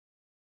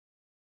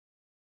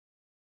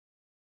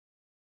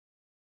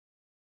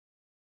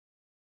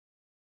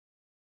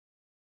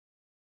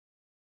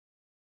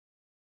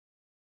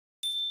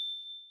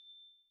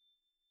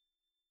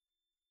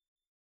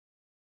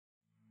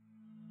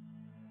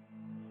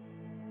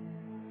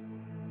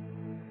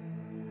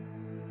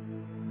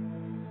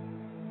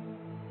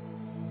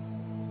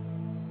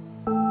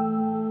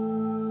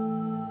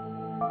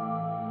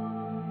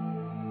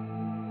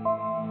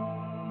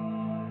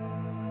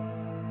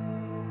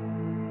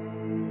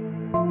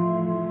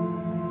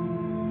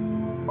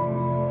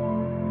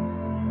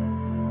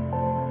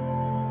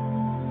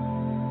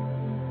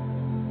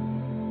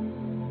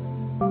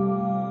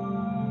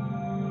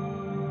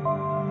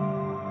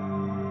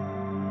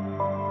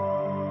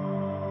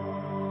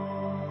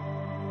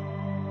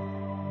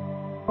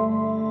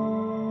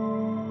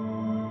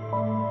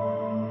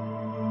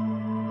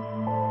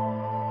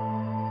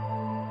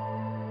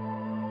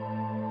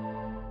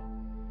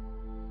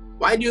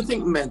why do you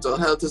think mental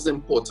health is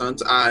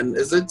important, and why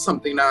is it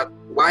something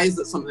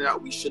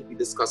that we should be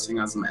discussing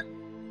as men?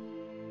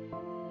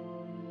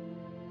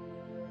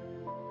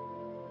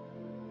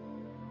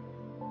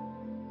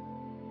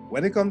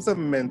 When it comes to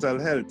mental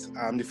health,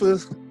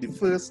 the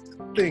first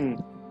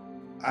thing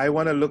I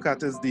want to look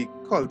at is the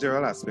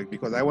cultural aspect,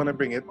 because I want to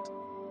bring it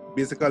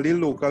basically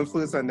local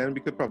first, and then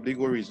we could probably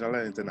go regional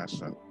and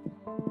international.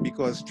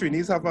 Because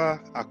Trinis have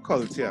a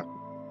culture,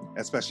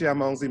 especially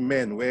amongst the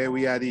men, where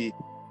we are the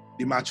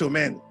macho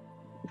men.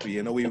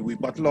 We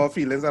bottle our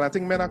feelings, and I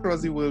think men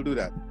across the world do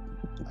that.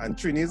 And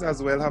Trinis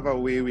as well have a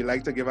way we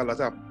like to give a lot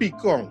of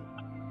piquant,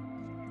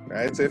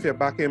 right? So if you're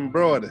back in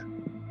broad,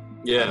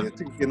 yeah, you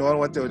think you know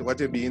what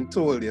you're being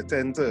told, you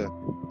tend to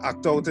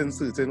act out in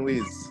certain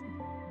ways,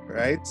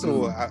 right?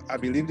 So I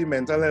believe the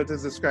mental health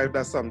is described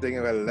as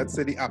something, well, let's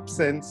say the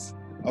absence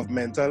of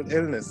mental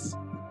illness,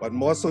 but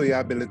more so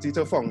your ability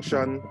to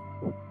function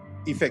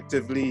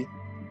effectively,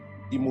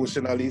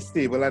 emotionally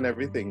stable and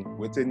everything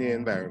within your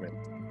environment.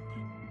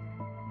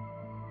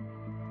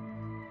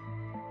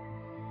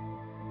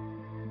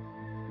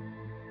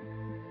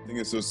 I think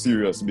it's so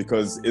serious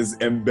because it's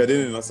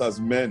embedded in us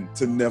as men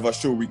to never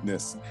show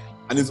weakness.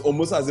 And it's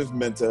almost as if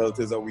mental health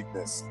is a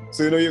weakness.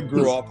 So, you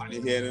grow up and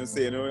you hear them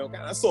say, what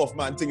kind of soft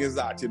man thing is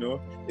that,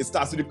 It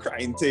starts with the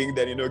crying thing,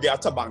 then, get a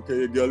tobacco,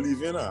 your girl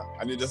leave,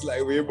 And you're just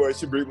like, wait, boy,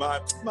 she break my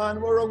heart. Man,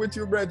 what wrong with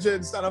you,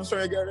 Bridget? Stand up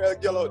strong, get a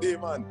girl out there,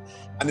 man.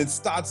 And it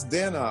starts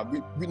there now.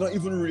 We're not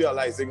even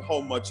realizing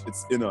how much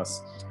it's in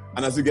us.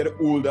 And as we get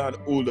older and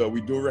older,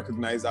 we don't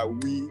recognize that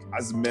we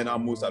as men are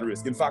most at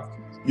risk. In fact,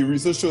 the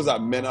research shows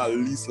that men are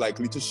least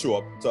likely to show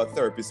up to a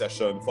therapy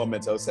session for a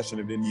mental health session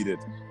if they need it.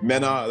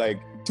 Men are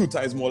 2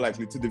 times more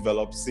likely to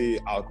develop, say,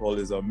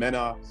 alcoholism. Men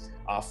are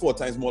 4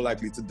 times more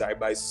likely to die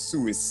by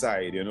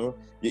suicide, You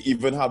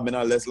even have men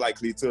are less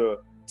likely to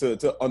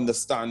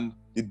understand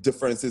the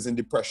differences in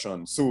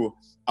depression. So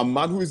a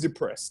man who is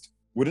depressed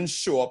wouldn't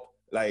show up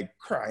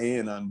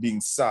crying and being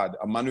sad.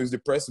 A man who is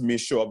depressed may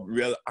show up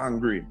real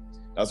angry.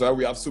 That's why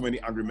we have so many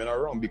angry men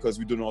around, because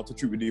we don't know how to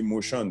treat with the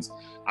emotions.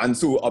 And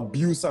so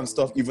abuse and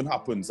stuff even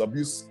happens.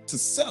 Abuse to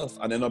self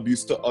and then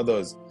abuse to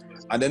others.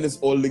 And then it's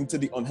all linked to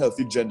the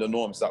unhealthy gender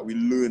norms that we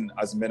learn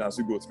as men as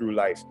we go through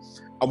life.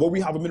 And what we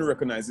haven't been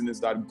recognizing is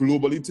that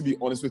globally, to be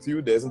honest with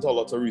you, there isn't a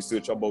lot of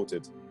research about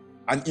it.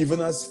 And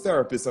even as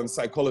therapists and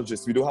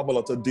psychologists, we don't have a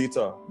lot of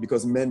data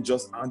because men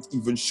just aren't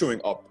even showing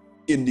up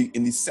in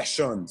the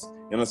sessions.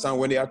 You understand?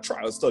 When they are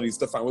trial studies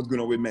to find what's going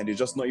on with men, they're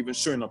just not even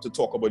showing up to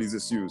talk about these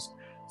issues.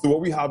 So what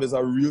we have is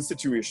a real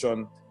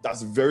situation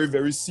that's very,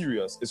 very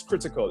serious. It's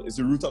critical. It's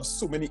the root of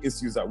so many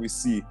issues that we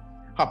see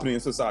happening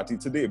in society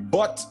today.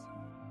 But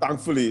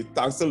thankfully,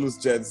 thanks to Loose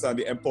Gents and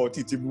the Empower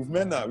TT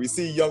movement now, we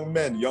see young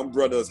men, young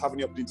brothers having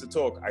the opportunity to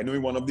talk. I know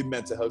in one of the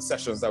mental health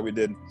sessions that we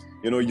did,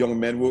 young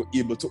men were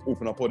able to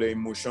open up all their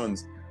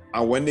emotions.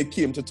 And when they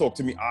came to talk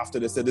to me after,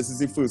 they said this is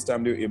the first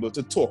time they were able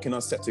to talk in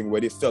a setting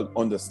where they felt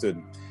understood.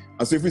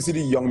 And so if we see the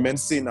young men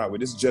saying that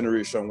with this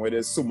generation where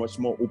there's so much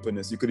more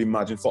openness, you could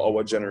imagine for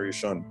our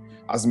generation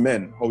as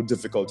men, how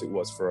difficult it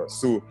was for us.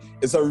 So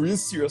it's a real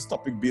serious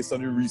topic based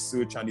on the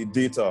research and the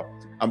data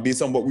and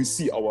based on what we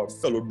see our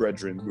fellow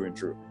brethren going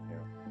through.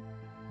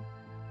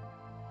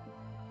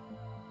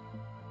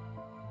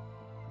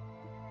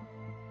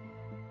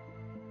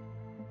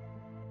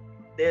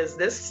 There's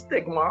this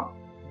stigma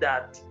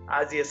that,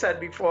 as you said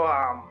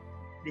before,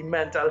 the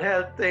mental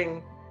health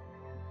thing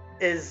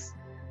is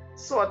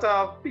sort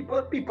of,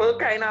 people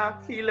kind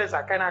of feel it's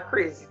a kind of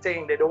crazy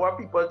thing. They don't want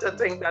people to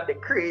think that they're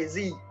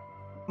crazy.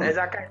 There's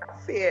a kind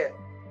of fear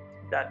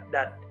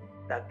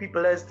that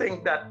people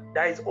think that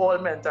is all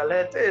mental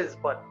health is,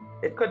 but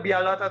it could be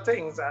a lot of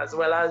things, as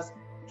well as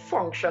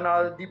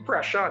functional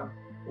depression,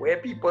 where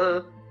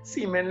people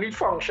seemingly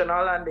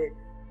functional and they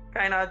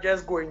kind of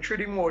just going through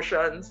the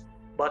motions,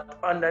 but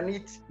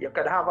underneath you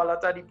could have a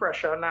lot of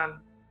depression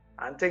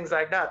and things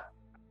like that.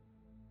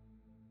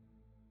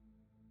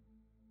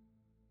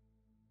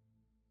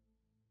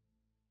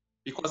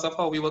 Because of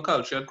how we were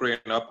cultured growing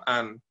up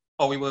and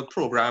how we were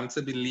programmed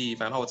to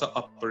believe and how to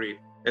operate,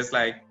 it's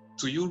like,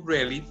 do you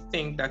really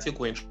think that you're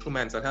going through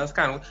mental health?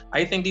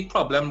 I think the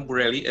problem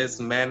really is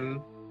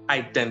men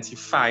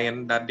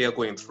identifying that they're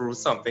going through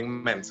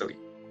something mentally.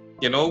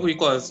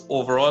 Because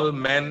overall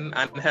men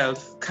and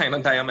health kind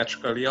of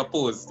diametrically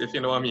opposed, if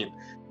you know what I mean.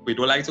 We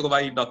don't like to go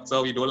by the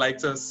doctor, we don't like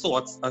to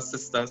sort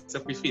assistance.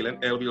 If we're feeling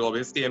ill, we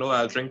always say,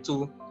 I'll drink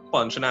 2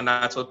 punch and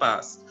that will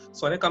pass.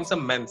 So when it comes to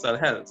mental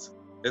health,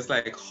 it's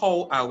like,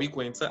 how are we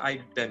going to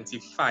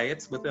identify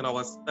it within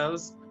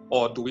ourselves?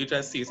 Or do we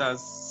just see it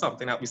as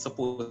something that we're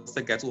supposed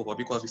to get over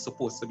because we're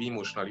supposed to be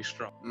emotionally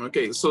strong?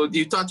 Okay, so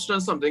you touched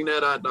on something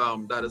there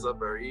that is a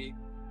very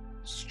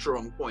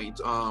strong point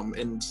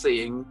in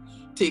saying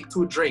take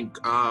 2 drink.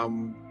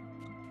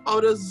 How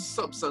does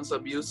substance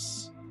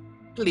abuse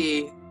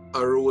play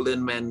a role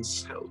in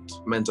men's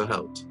mental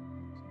health?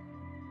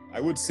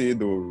 I would say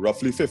though,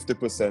 roughly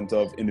 50%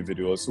 of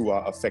individuals who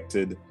are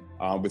affected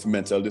with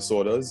mental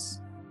disorders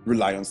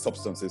rely on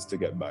substances to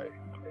get by.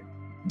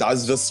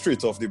 That's just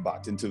straight off the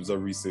bat in terms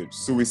of research.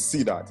 So we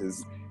see that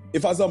is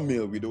if as a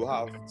male we don't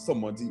have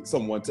someone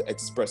to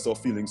express our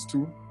feelings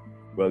to,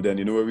 well then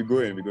you know where we're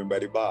going. We're going by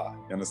the bar.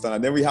 You understand?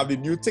 And then we have the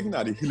new thing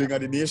now, the healing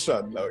of the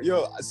nation. Like,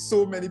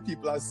 so many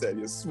people have said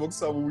you smoke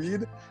some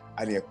weed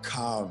and you're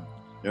calm.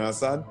 You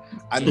understand?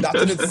 And that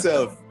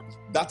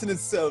in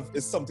itself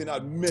is something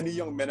that many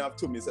young men have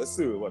told me. Say,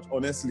 sir,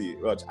 honestly,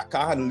 I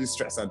can't handle the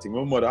stress and thing.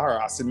 My mother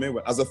harassing me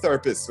as a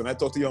therapist. When I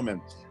talk to young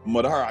men, my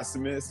mother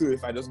harassing me. So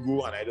if I just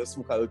go and I just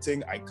smoke a little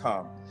thing, I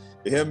calm.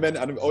 You hear men,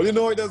 and all you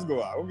know it does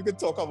go on. We can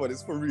talk about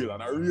this for real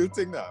and a real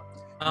thing now.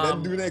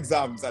 Men doing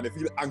exams and they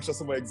feel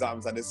anxious about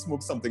exams and they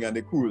smoke something and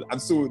they're cool.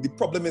 And so the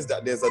problem is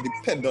that there's a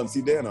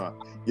dependency there now.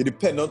 You're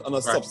dependent on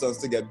a substance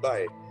to get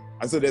by.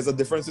 And so there's a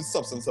difference with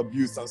substance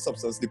abuse and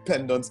substance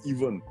dependence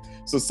even.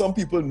 So some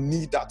people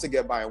need that to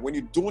get by. And when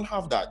you don't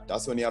have that,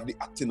 that's when you have the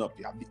acting up,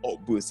 you have the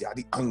outbursts, you have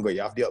the anger,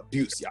 you have the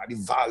abuse, you have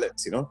the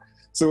violence, you know?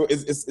 So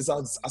it's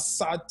a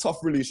sad,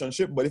 tough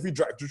relationship. But if you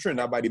drive to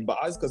Trinidad by the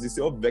bars, because you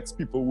see how vexed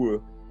people were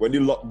when the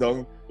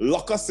lockdown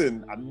lock us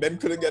in and men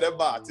couldn't get a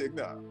bar take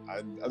now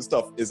and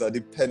stuff, is a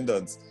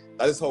dependence.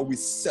 That is how we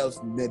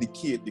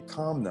self-medicate the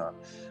calm now.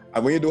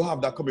 And when you don't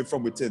have that coming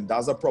from within,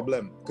 that's a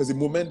problem. Because the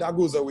moment that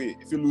goes away,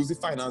 if you lose the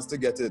finance to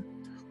get it,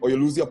 or you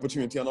lose the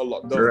opportunity on a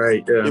lockdown,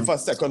 right, yeah. If a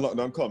second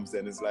lockdown comes,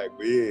 then it's like,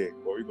 wait,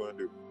 what are we going to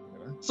do?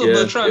 You know? So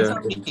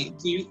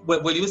Bertrand,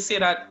 will you say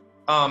that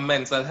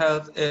mental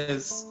health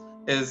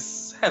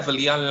is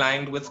heavily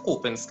aligned with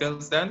coping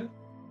skills then?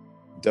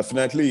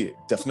 Definitely.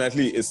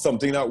 It's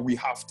something that we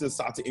have to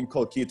start to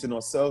inculcate in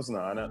ourselves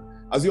now. And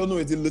as you all know,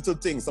 it's a little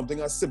thing. Something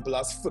as simple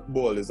as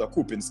football is a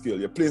coping skill.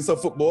 You're playing some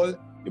football,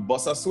 you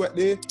bust a sweat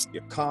day,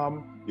 you're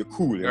calm, you're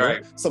cool. You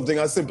know? Something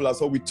as simple as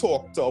how we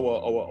talk to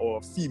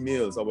our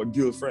females, our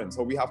girlfriends,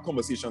 how we have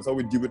conversations, how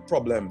we deal with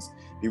problems.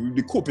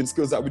 The coping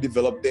skills that we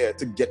develop there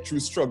to get through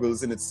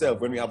struggles in itself.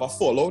 When we have a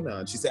fallout now,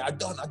 and she say, I'm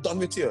done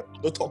with you.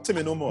 Don't talk to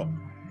me no more.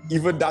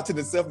 Even that in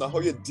itself, now how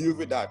you deal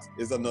with that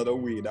is another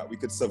way that we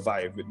could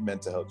survive with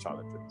mental health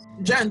challenges.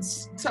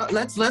 Gents,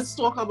 let's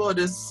talk about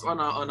this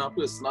on a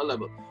personal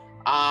level.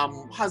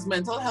 Has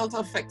mental health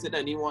affected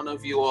any one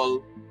of you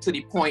all to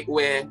the point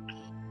where,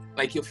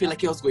 like, you feel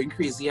like you was going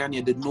crazy and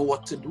you didn't know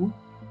what to do?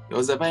 You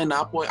was ever at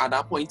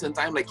that point in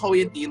time, like, how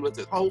you deal with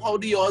it? How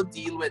do you all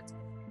deal with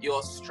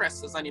your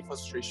stresses and your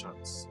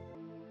frustrations?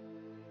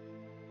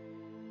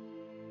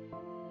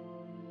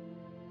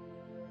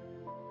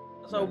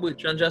 So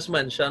Bertrand just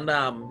mentioned,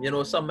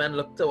 some men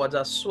look towards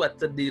a sweat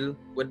to deal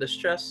with the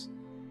stress.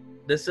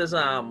 This is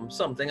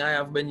something I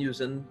have been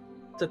using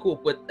to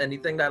cope with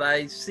anything that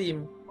I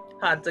seem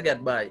hard to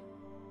get by.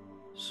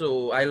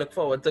 So I look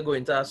forward to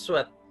going to a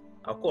sweat.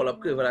 I'll call up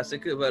Curvel. I say,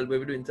 Curvel, what are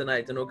we doing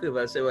tonight?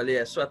 Curvel say, well,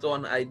 yeah, sweat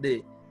on, I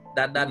day.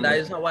 That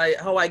is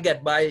how I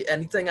get by.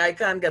 Anything I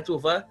can't get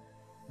over,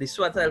 the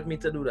sweat helped me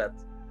to do that.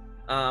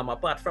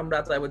 Apart from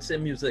that, I would say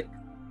music.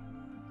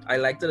 I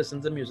like to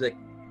listen to music.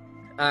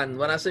 And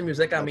when I say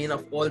music, I mean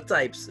of all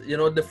types.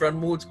 Different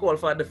moods call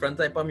for a different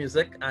type of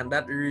music, and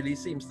that really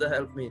seems to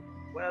help me.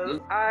 Well,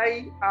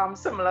 I am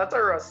similar to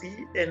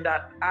Rossi in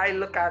that I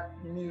look at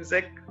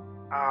music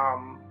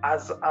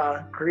as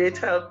a great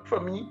help for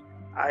me.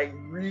 I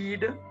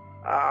read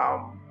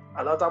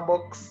a lot of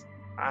books,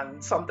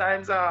 and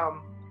sometimes I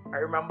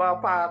remember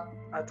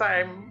a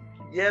time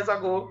years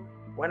ago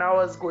when I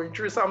was going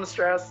through some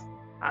stress,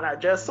 and I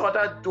just sort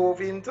of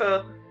dove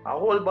into a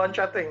whole bunch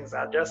of things.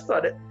 I just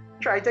started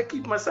try to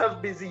keep myself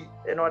busy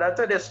in order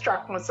to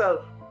distract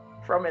myself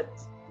from it.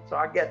 So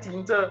I get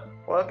into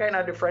all kind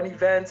of different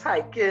events,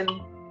 hiking,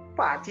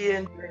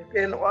 partying,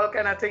 drinking, all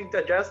kind of things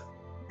to just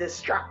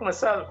distract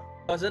myself.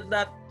 Was it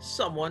that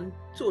someone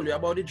told you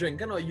about the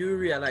drinking, or you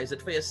realized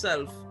it for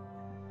yourself?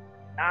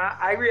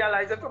 I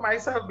realized it for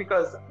myself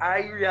because I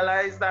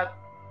realized that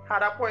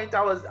at a point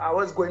I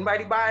was going by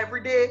the bar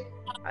every day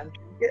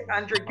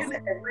and drinking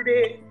every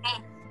day.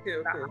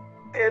 Okay.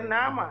 And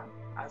now, man,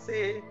 I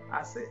say,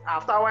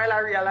 after a while I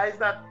realized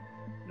that,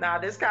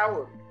 this can't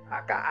work.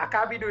 I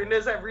can't be doing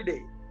this every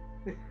day.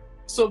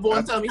 So,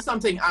 Vaughn, tell me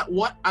something. At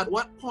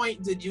what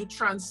point did you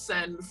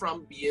transcend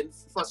from being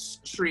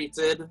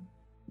frustrated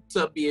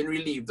to being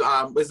relieved?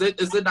 Is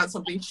it that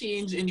something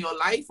changed in your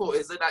life, or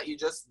is it that you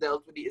just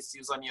dealt with the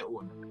issues on your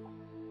own?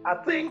 I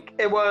think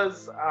it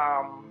was,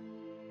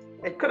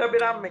 it could have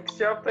been a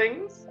mixture of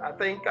things. I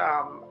think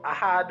I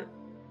had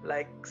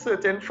like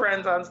certain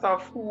friends and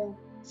stuff who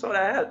sort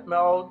of helped me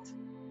out,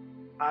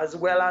 as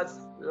well as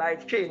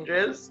life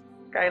changes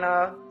kind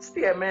of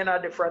steer me in a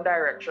different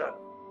direction.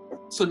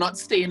 So not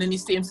staying in the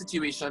same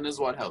situation is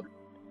what helped?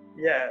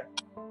 Yeah.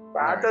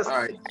 But I just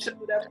to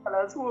them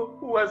fellas who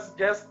was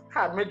just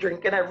had me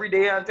drinking every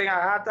day and think I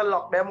had to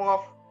lock them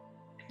off.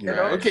 You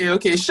know?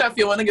 Okay. Chef,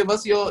 you want to give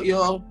us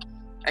your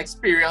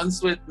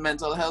experience with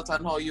mental health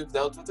and how you've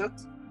dealt with it?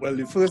 Well,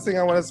 the first thing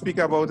I want to speak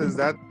about is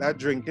that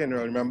drinking.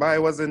 Remember, I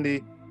was in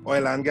the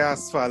oil and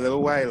gas for a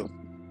little while.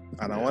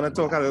 And I want to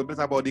talk a little bit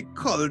about the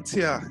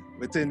culture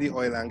within the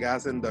oil and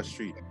gas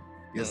industry.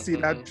 You see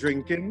that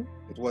drinking,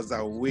 it was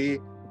a way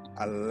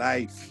of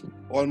life,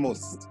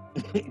 almost,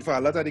 for a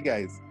lot of the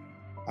guys.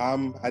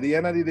 At the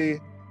end of the day,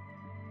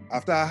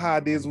 after a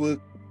hard day's work,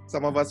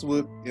 Some of us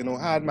work,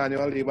 hard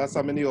manual labor,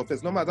 some in the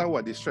office. No matter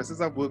what, the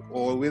stresses of work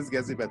always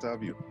gets the better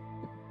of you.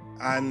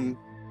 And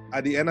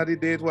at the end of the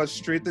day, it was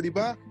straight to the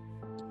bar.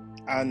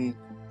 And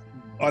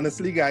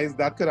honestly, guys,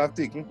 that could have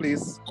taken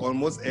place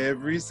almost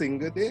every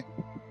single day.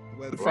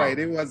 Well, wow.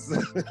 Friday was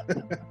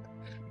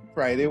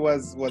Friday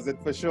was it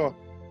for sure.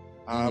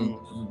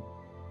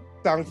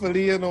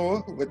 Thankfully,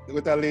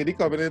 with a lady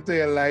coming into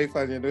your life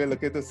and you're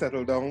looking to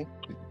settle down,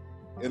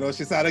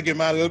 she started to give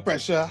me a little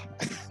pressure.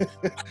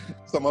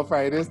 Some of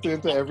Fridays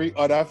turned to every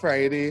other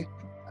Friday.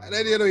 And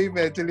then,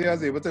 eventually I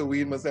was able to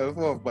wean myself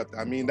off. But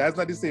I mean, that's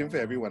not the same for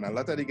everyone. A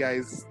lot of the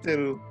guys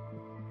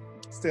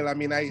still, I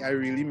mean, I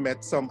really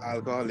met some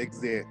alcoholics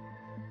there.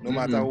 No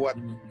matter what,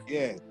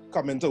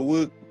 coming to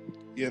work,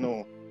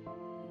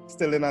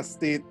 still in a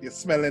state, you're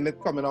smelling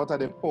it coming out of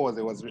their pores.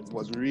 It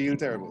was real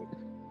terrible.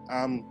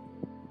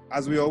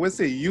 As we always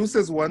say, use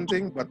is one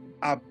thing, but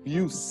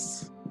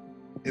abuse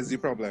is the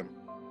problem.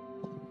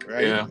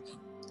 Right?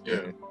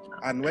 Yeah.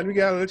 And when we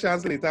get a little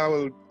chance later,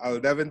 I'll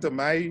delve into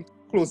my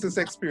closest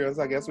experience,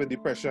 I guess, with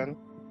depression.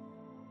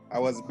 I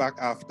was back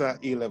after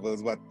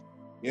A-levels, but,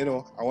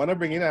 I want to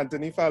bring in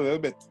Anthony for a little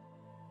bit.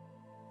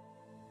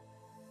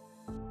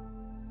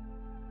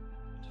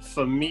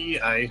 For me,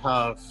 I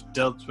have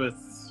dealt with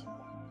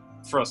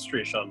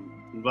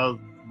frustration. Well,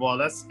 more or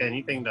less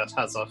anything that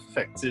has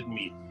affected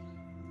me,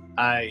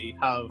 I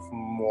have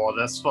more or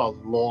less for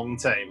a long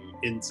time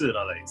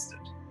internalized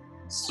it.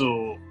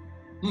 So,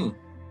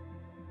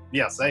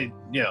 yes,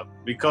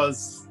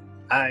 because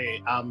I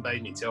am by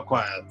nature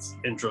quiet,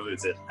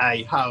 introverted.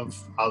 I have,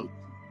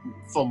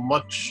 for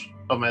much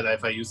of my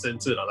life, I used to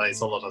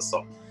internalize a lot of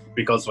stuff.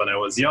 Because when I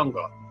was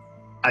younger,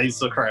 I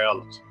used to cry a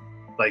lot.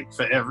 Like,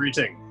 for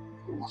everything,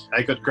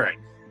 I could cry.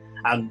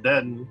 And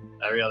then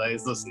I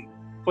realized, listen,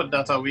 put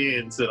that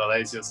away,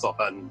 internalize your stuff.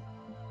 And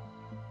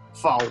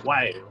for a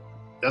while,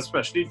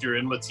 especially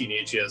during my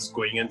teenage years,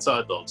 going into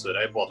adulthood,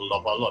 I bottled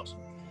up a lot.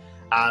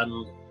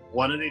 And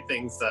one of the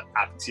things that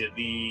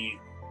actually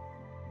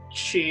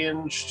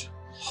changed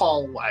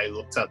how I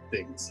looked at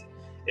things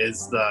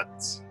is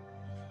that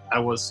I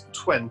was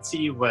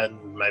 20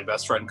 when my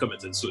best friend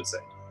committed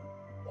suicide.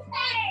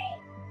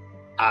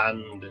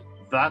 And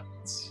that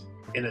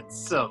in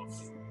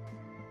itself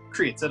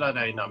created a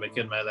dynamic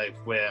in my life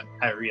where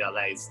I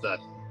realized that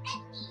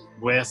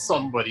where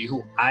somebody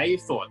who I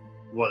thought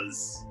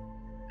was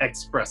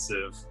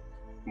expressive,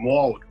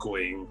 more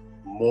outgoing,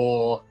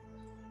 more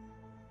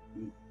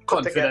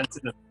confident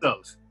in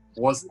himself,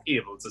 wasn't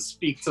able to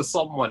speak to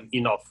someone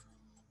enough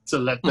to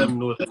let them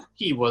know that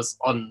he was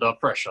under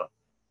pressure.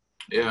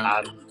 Yeah.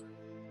 And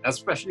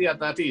especially at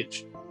that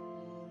age.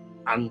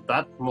 And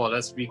that more or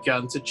less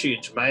began to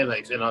change my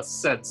life in a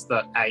sense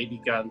that I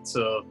began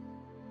to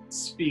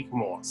speak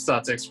more,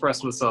 start to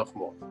express myself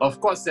more. Of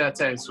course, there are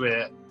times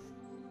where,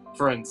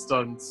 for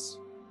instance,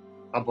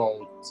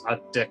 about a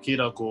decade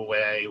ago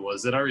where I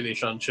was in a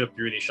relationship,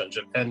 the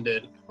relationship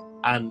ended,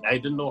 and I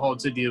didn't know how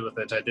to deal with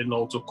it. I didn't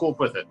know how to cope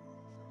with it.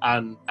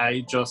 And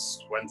I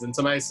just went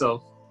into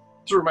myself,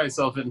 threw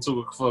myself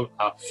into it for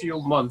a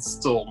few months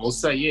to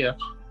almost a year,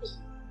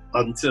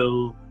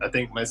 until I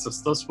think my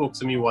sister spoke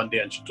to me one day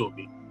and she told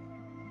me,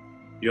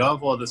 you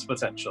have all this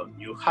potential.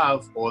 You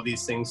have all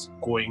these things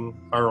going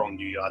around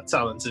you. You're a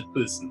talented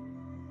person.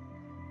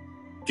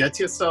 Get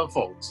yourself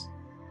out.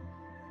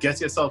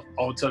 Get yourself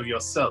out of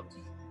yourself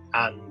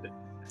and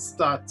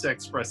start to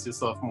express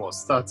yourself more.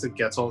 Start to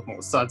get out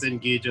more. Start to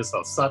engage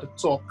yourself. Start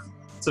to talk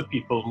to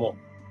people more.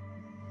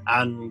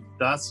 And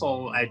that's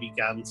how I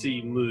began to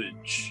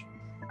emerge.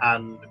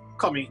 And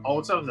coming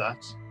out of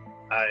that,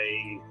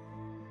 I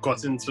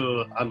got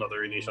into another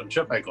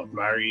relationship. I got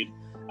married.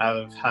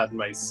 I've had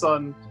my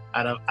son.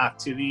 And I've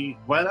actually,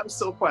 while I'm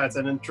still quiet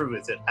and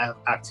introverted, I've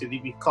actually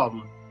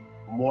become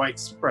more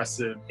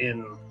expressive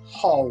in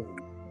how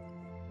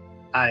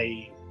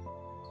I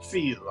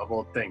feel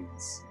about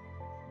things.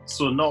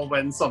 So now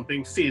when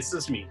something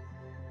faces me,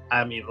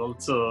 I'm able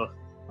to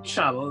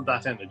channel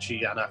that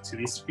energy and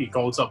actually speak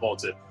out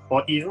about it.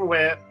 Or even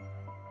where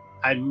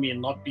I may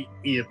not be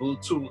able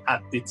to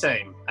at the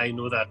time, I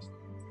know that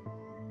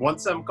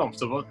once I'm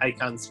comfortable, I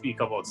can speak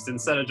about it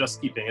instead of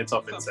just keeping it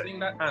up inside. Something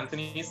that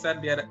Anthony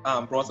said there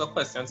brought a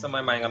question to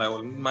my mind, and I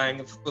wouldn't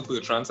mind for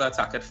Bertrand to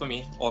attack it for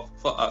me or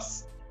for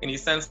us. In the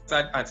sense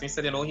that Anthony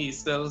said, he's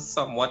still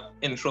somewhat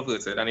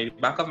introverted. And in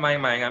the back of my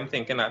mind, I'm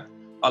thinking that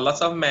a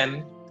lot of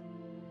men,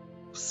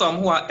 some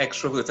who are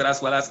extroverted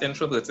as well as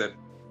introverted,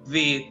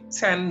 they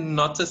tend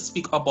not to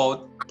speak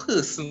about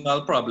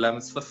personal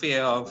problems for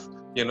fear of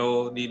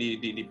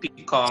the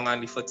picong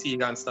and the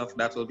fatigue and stuff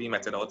that will be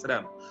meted out to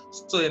them.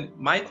 So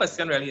my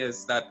question really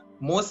is that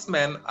most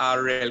men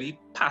are really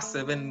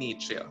passive in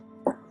nature.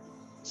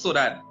 So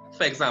that,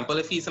 for example,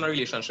 if he's in a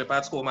relationship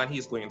at home and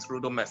he's going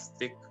through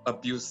domestic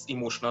abuse,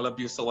 emotional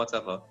abuse or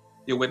whatever,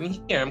 you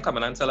wouldn't hear him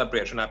coming and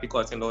celebrating that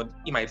because,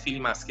 he might feel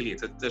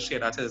emasculated to share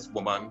that his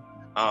woman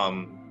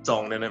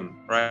down in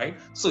him, right?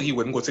 So he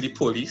wouldn't go to the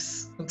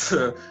police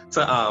to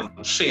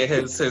share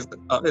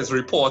his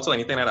report or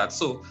anything like that.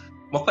 So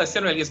my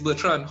question really is,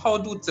 Bertrand, how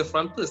do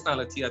different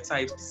personality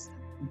types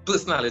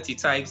personality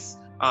types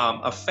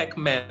affect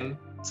men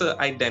to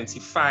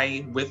identify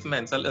with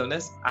mental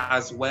illness,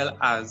 as well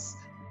as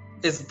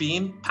is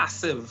being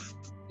passive,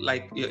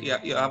 like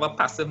you have a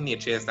passive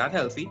nature. Is that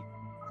healthy?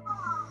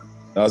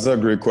 That's a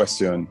great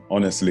question,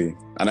 honestly.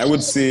 And I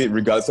would say,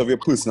 regardless of your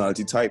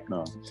personality type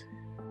now,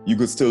 you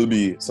could still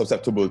be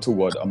susceptible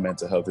toward a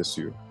mental health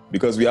issue.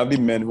 Because we have the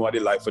men who are the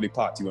life of the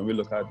party. When we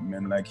look at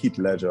men like Heath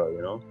Ledger,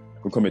 you know,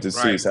 who committed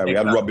suicide. We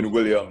have Robin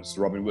Williams.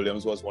 Robin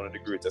Williams was one of the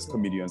greatest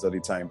comedians at the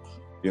time.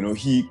 You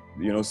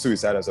know,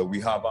 suicide as well. We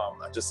have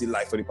just the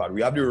life of the party.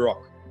 We have The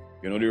Rock.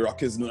 You know, The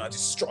Rock is known as the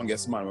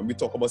strongest man. When we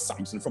talk about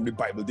Samson from the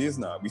Bible days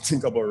now, we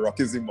think about Rock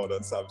as the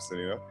modern Samson,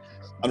 you know.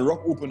 And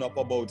Rock opened up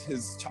about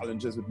his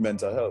challenges with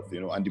mental health, you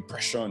know, and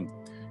depression.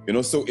 You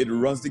know, so it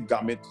runs the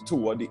gamut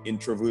toward the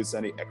introverts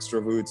and the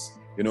extroverts.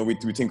 You know, we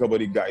think about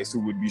the guys who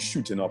would be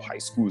shooting up high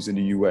schools in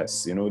the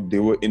US. You know, they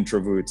were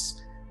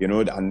introverts, you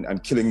know,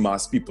 and killing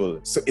mass people.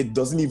 So it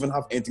doesn't even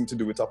have anything to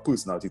do with our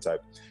personality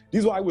type. This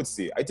is what I would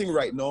say. I think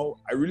right now,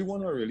 I really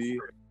want to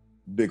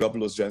big up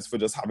Los Gents for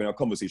just having a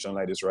conversation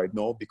like this right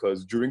now,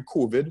 because during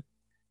COVID,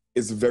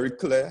 it's very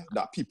clear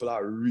that people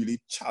are really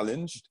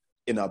challenged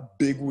in a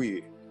big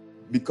way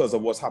because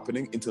of what's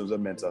happening in terms of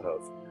mental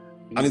health.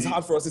 Mm-hmm. And it's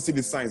hard for us to see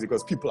the signs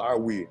because people are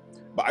away.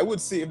 But I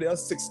would say if there are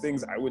 6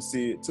 things I would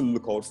say to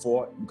look out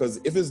for, because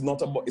if it's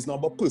not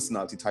about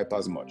personality type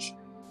as much,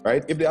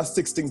 right? If there are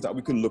 6 things that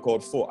we could look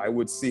out for, I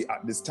would say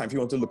at this time, if you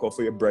want to look out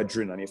for your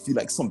brethren and you feel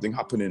like something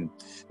happening,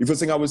 the first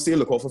thing I would say,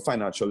 look out for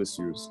financial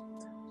issues.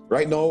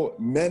 Right now,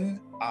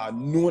 men are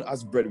known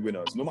as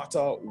breadwinners. No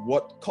matter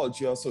what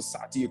culture,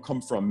 society you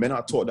come from, men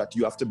are taught that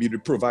you have to be the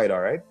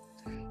provider, right?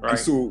 And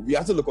so we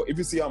have to look out. If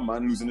you see a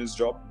man losing his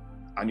job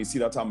and you see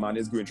that a man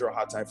is going through a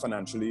hard time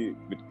financially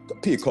with a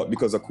pay cut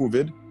because of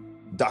COVID,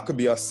 that could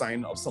be a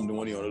sign of something you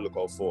want to look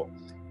out for.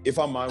 If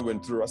a man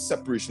went through a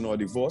separation or a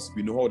divorce,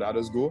 we know how that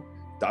does go.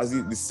 That's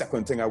the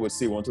second thing I would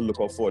say want to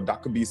look out for.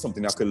 That could be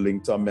something that could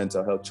link to a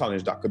mental health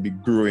challenge that could be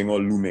growing or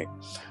looming.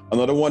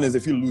 Another one is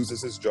if he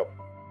loses his job.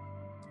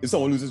 If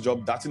someone loses his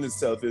job, that in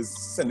itself is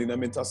sending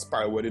them into a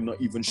spiral where they're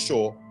not even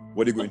sure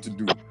what they're going to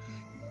do.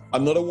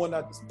 Another one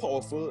that's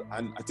powerful,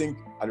 and I think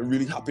I'm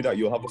really happy that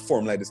you'll have a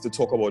forum like this to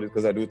talk about it,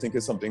 because I do think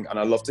it's something, and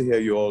I'd love to hear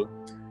your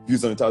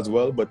views on it as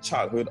well, but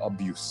childhood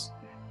abuse.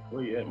 Oh,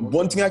 yeah.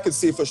 One thing I could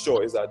say for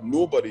sure is that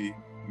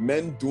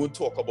men don't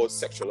talk about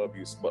sexual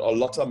abuse, but a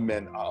lot of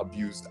men are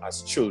abused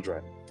as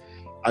children.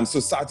 And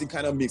society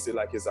kind of makes it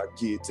like it's a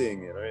gay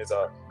thing, you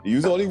know. They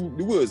use all the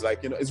words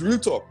like, you know, it's real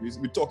talk.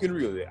 We're talking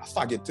real, a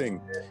faggot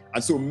thing.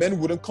 And so men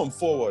wouldn't come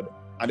forward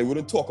and they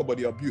wouldn't talk about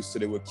the abuse, so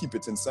they would keep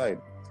it inside.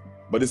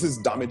 But this is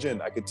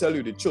damaging. I can tell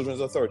you the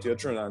Children's Authority of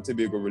Trinidad and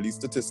Tobago released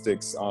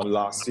statistics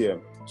last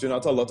year. So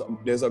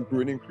there's a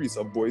growing increase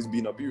of boys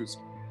being abused.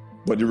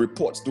 But the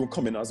reports don't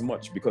come in as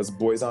much because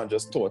boys aren't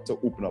just taught to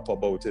open up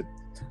about it.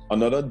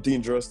 Another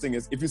dangerous thing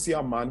is if you see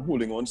a man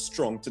holding on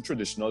strong to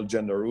traditional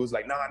gender roles,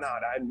 like,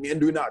 I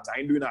ain't doing that,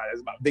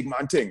 it's a big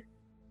man thing.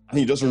 And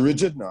he just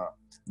rigid now.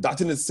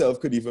 That in itself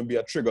could even be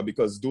a trigger,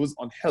 because those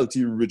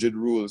unhealthy, rigid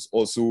rules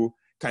also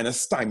kind of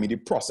stymie the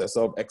process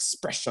of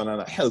expression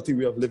and a healthy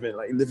way of living.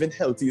 Like, living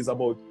healthy is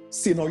about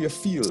saying how you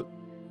feel. You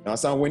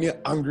understand? When you're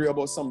angry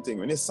about something,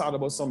 when you're sad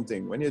about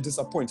something, when you're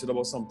disappointed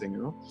about something,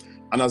 you know?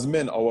 And as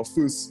men, our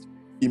first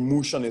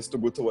emotion is to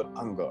go toward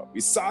anger.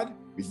 We sad,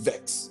 we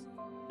vex.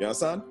 You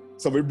understand?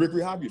 So we break,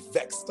 we have, we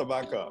vex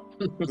tobacco.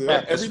 So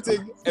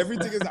everything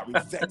is that we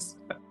vex.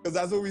 Because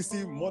that's what we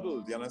see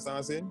modeled. You understand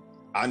what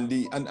I'm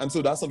saying? And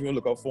so that's something to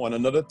look out for. And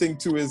another thing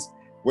too is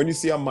when you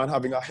see a man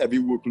having a heavy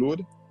workload,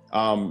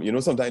 you know,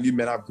 sometimes the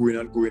men are going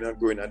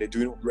and they're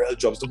doing real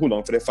jobs to hold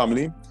on for their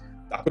family.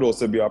 That could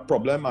also be a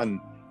problem. And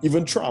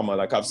even trauma.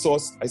 Like I saw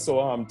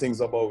things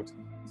about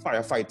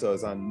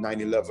firefighters and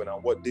 9/11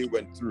 and what they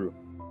went through.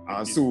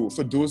 And so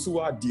for those who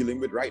are dealing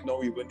with right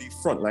now, even the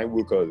frontline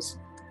workers,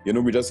 you know,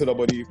 we just heard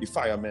about the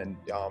firemen,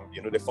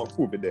 you know, they found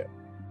COVID there,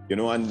 you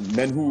know, and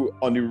men who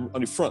on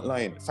the front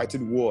line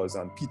fighting wars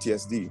and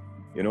PTSD,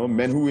 you know,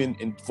 men who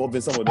involved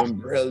in some of them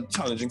real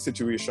challenging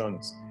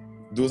situations.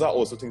 Those are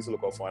also things to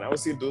look out for. And I would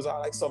say those are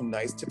like some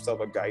nice tips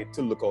of a guide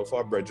to look out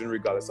for a brethren,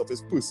 regardless of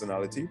his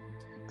personality.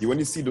 When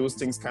you see those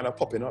things kind of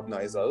popping up now,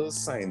 it's a little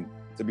sign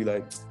to be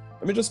like,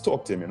 let me just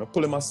talk to him, you know,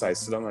 pull him aside,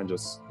 sit down and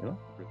just, you know.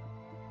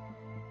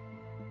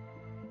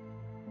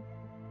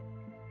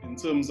 In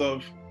terms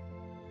of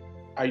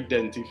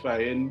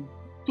identifying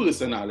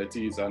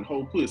personalities and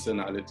how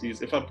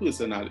personalities, if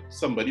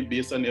somebody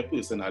based on their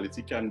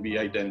personality can be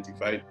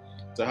identified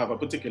to have a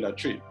particular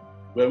trait.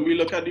 When we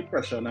look at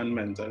depression and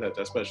mental health,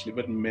 especially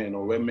with men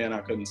or when men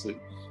are concerned,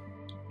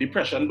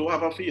 depression don't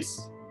have a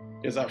face.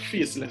 It's a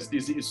faceless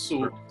disease.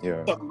 So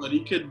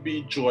somebody could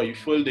be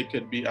joyful, they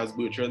could be, as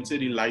Bertrand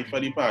said, the life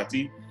of the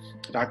party.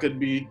 That could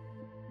be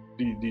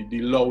the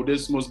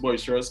loudest, most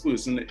boisterous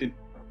person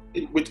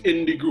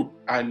within the group,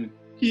 and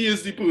he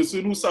is the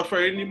person who's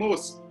suffering the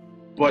most.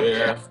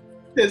 But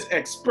his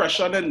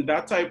expression in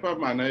that type of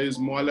manner is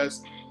more or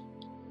less,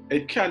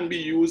 it can be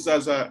used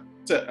as to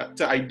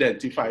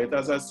identify it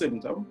as a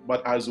symptom,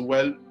 but as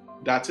well,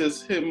 that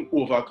is him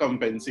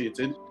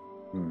overcompensated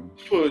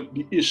for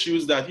the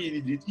issues that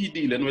he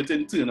dealing with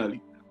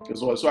internally.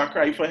 It's also a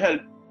cry for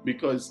help,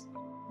 because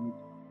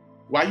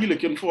why he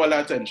looking for all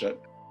that attention?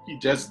 He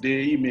just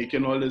there, he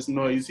making all this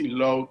noise, he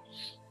loud.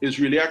 It's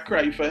really a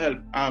cry for help.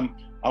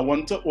 I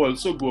want to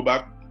also go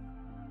back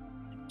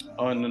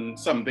on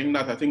something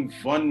that I think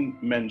Von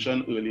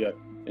mentioned earlier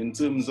in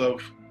terms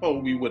of how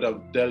we would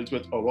have dealt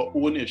with our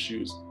own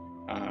issues.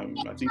 I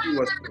think he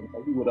was saying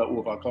that he would have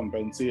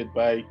overcompensated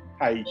by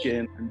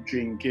hiking and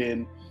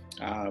drinking.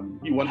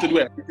 He wanted to do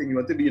everything, he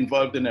wanted to be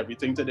involved in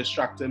everything to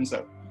distract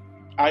himself.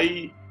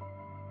 I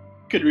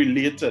could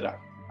relate to that.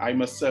 I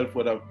myself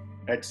would have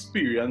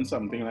experienced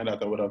something like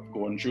that. I would have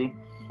gone through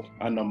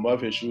a number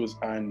of issues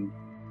and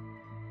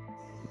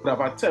would have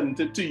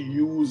attempted to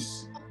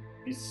use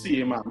the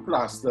same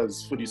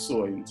plasters for the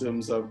sore in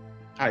terms of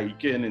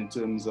hiking, in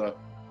terms of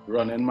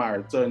running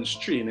marathons,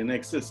 training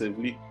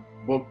excessively.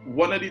 But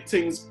one of the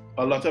things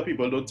a lot of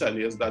people don't tell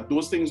you is that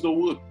those things don't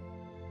work,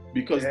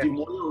 because the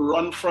more you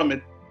run from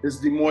it, is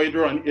the more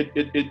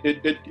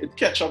it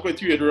catch up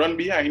with you, it run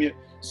behind you.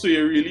 So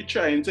you're really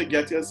trying to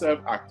get yourself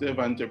active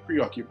and to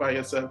preoccupy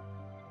yourself,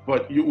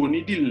 but you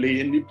only delay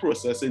in the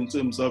process in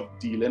terms of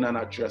dealing and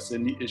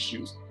addressing the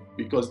issues,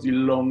 because the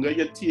longer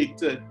you take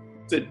to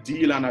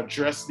deal and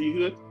address the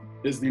hurt,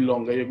 is the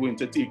longer you're going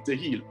to take to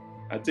heal.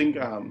 I think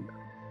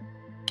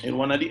in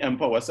one of the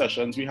Empower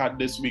sessions we had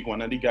this week,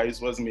 one of the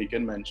guys was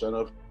making mention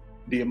of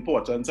the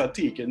importance of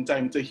taking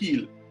time to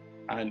heal.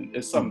 And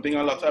it's something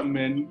a lot of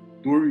men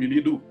don't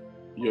really do.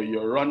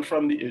 You run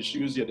from the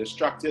issues, you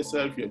distract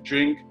yourself, you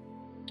drink,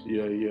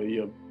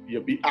 you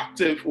be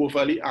active,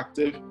 overly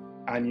active,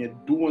 and you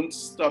don't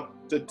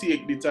stop to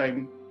take the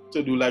time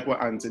to do like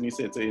what Anthony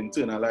said, to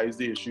internalize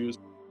the issues,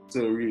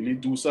 to really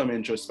do some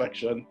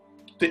introspection,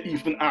 to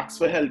even ask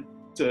for help,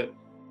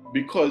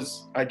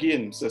 because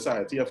again,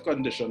 society have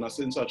conditioned us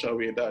in such a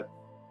way that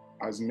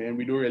as men,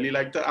 we don't really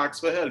like to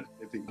ask for help.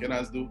 You're thinking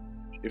as though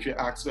if you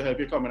ask for help,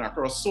 you're coming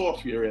across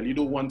soft. You really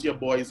don't want your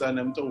boys and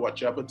them to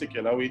watch you a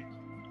particular way.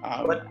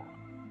 But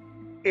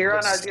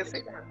Aaron, as you say,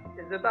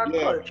 is it that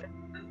culture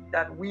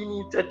that we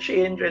need to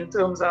change in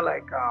terms of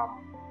like,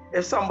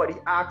 if somebody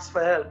asks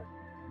for help,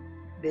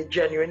 they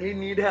genuinely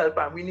need help,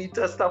 and we need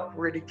to stop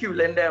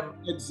ridiculing them.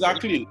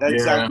 Exactly.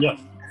 Yeah.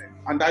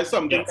 And that's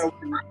something that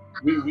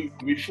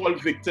we fall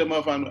victim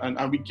of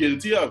and we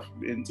guilty of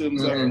in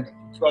terms of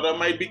brother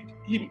might be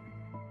him.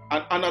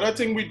 And another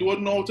thing we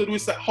don't know how to do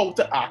is how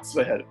to ask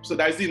for help. So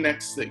that's the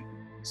next thing.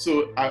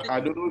 So I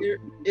don't know.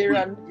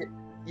 Aaron,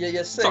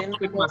 you're saying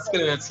toxic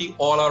masculinity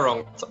all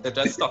around. It's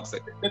just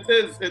toxic. It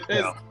is.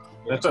 Yeah.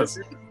 It is.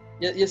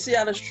 You see,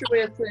 and it's true what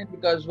you're saying,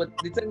 because with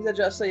the things that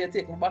you just say, you're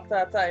taking back to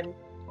that time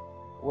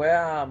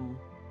where I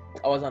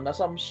was under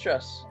some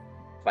stress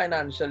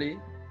financially,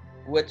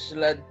 which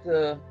led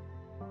to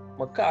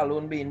my car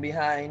loan being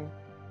behind.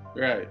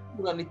 Right.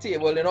 Food on the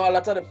table, a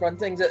lot of different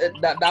things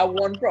that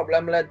one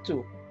problem led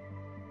to.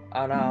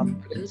 And I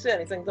didn't say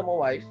anything to my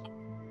wife.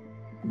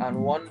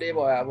 And one day,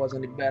 boy, I was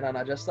in the bed and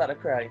I just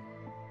started crying.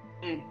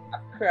 I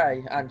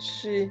cried, and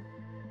she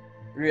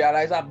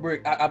realized I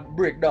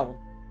break down.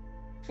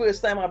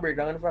 First time I break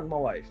down in front of my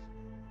wife.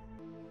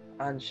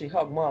 And she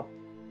hugged me up.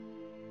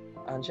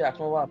 And she asked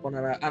me what happened.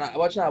 And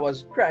I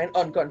was crying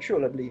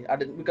uncontrollably.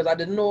 Because I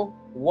didn't know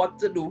what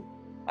to do.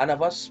 I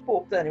never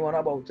spoke to anyone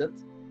about it.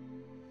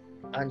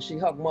 And she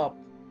hugged me up.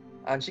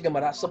 And she gave me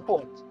that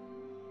support.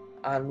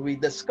 And we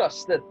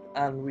discussed it.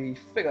 And we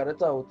figured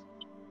it out.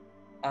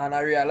 And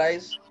I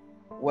realized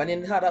when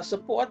you have that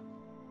support,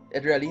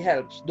 it really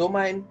helps. Don't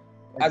mind,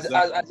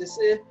 exactly. as you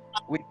say,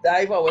 we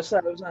dive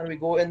ourselves and we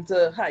go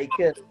into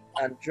hiking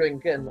and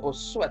drinking or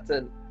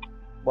sweating.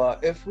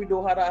 But if we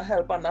don't have that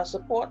help and that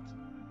support,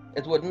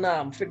 it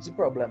wouldn't fix the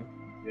problem.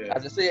 Yeah.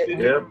 As you say,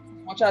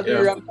 much as we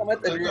run from it,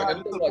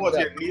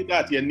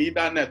 you need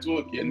that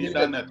network. You need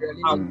that network.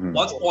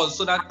 What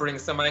also that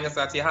brings to mind is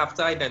that you have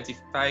to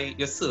identify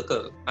your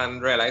circle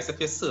and realize if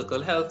your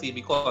circle healthy,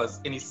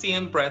 because in the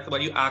same breath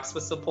when you ask for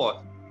support,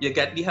 you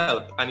get the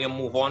help and you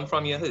move on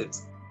from your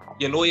hurts.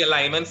 You know your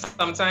alignment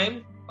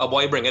sometime, a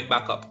boy bring it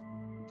back up.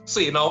 So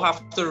you now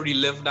have to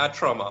relive that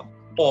trauma.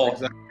 Or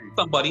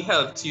somebody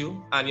helped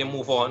you and you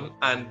move on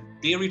and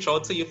they reach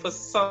out to you for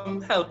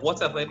some help,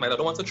 whatever it might. I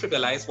don't want to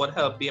trivialize what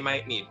help they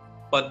might need.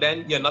 But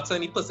then you're not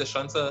in a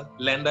position to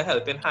lend a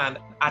helping hand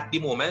at the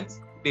moment.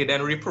 They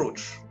then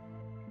reproach.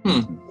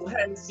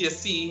 Hence you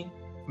see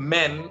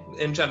men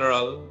in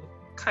general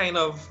kind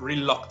of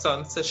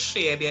reluctant to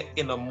share their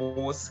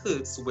innermost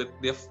hurts with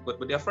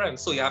their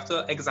friends. So you have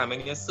to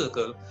examine your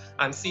circle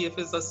and see if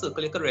it's a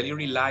circle you could really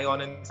rely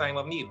on in time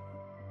of need.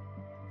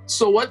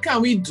 So what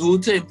can we do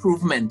to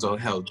improve mental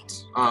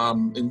health?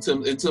 In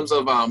terms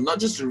of not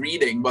just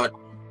reading, but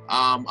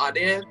are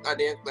there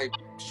like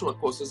short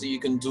courses that you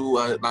can do?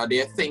 Are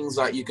there things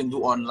that you can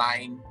do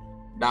online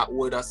that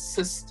would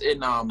assist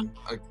in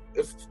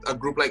if a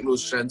group like Low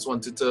Strengths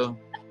wanted to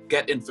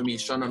get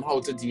information on how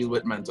to deal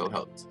with mental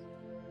health?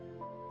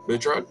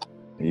 Richard?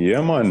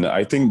 Yeah, man.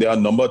 I think there are a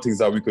number of things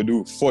that we could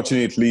do.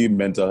 Fortunately,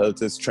 mental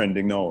health is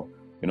trending now.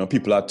 You know,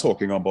 people are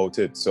talking about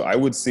it. So I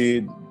would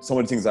say some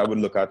of the things I would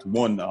look at,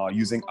 one,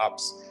 using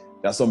apps.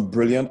 There's some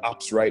brilliant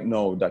apps right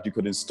now that you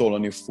could install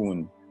on your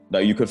phone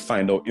that you could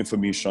find out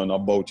information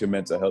about your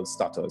mental health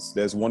status.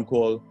 There's one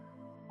called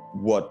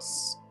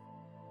What's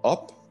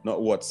Up, not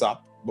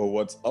WhatsApp, but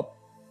What's Up,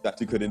 that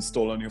you could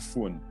install on your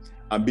phone.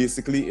 And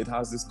basically it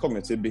has this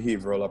cognitive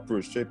behavioral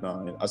approach to it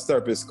now. As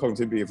therapists,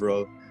 cognitive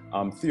behavioral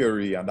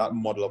theory and that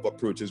model of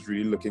approach is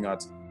really looking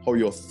at how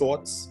your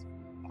thoughts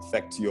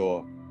affect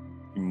your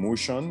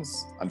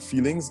emotions and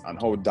feelings and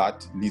how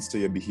that leads to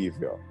your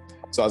behavior.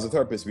 So as a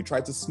therapist, we try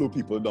to slow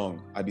people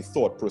down at the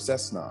thought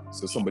process now.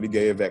 So somebody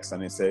get you vexed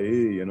and they say,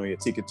 hey, you know, you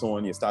take it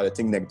on, you start to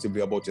think negatively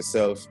about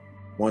yourself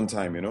one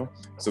time, you know.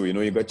 So, you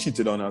know, you got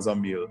cheated on as a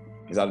male.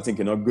 You started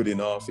thinking not good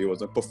enough, you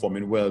wasn't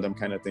performing well, them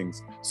kind of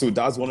things. So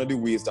that's one of the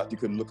ways that you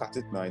can look at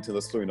it now until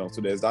it's slowing down. So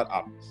there's that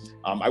app.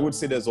 I would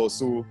say there's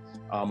also,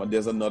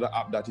 there's another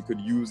app that you could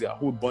use. There are a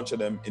whole bunch of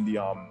them in the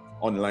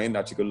online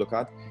that you could look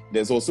at.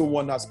 There's also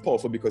one that's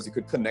powerful because you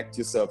could connect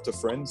yourself to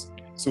friends.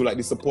 So like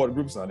the support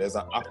groups now, there's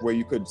an app where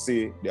you could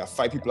say there are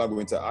 5 people I'm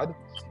going to add,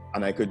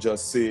 and I could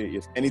just say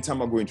if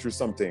anytime I'm going through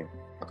something,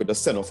 I could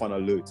just send off an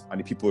alert and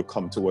the people would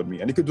come toward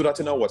me. And you could do that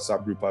in a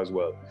WhatsApp group as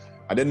well.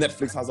 And then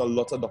Netflix has a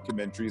lot of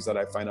documentaries that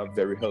I find are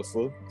very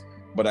helpful.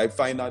 But I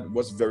find that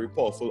what's very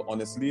powerful,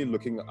 honestly,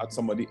 looking at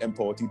some of the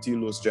Empower TT,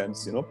 those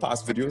gents, you know,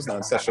 past videos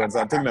and sessions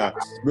and things like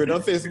that, going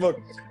on Facebook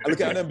and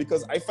looking at them,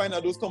 because I find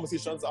that those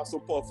conversations are so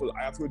powerful.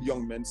 I have heard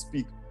young men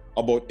speak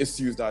about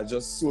issues that are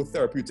just so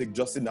therapeutic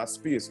just in that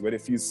space where they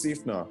feel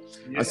safe now.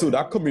 Yeah. And so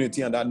that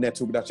community and that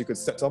network that you could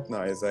set up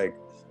now is like,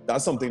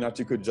 that's something that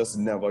you could just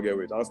never get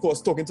with. And of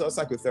course, talking to a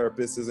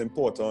psychotherapist is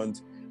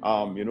important.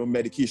 You know,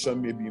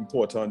 medication may be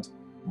important,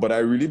 but I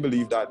really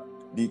believe that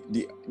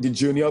the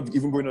journey of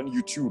even going on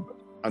YouTube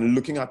and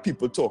looking at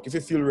people talk, if you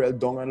feel real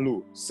down and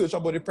low, search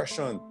about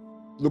depression,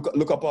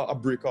 look up a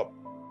breakup,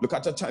 look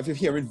at your time if you're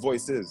hearing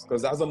voices,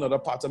 because that's another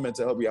part of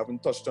mental health we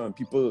haven't touched on.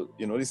 People,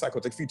 you know, the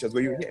psychotic features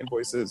where you're hearing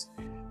voices.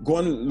 Go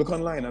and look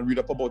online and read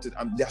up about it.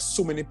 And there are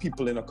so many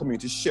people in a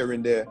community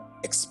sharing their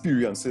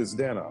experiences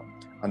there now.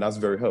 And that's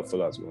very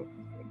helpful as well.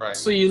 Right.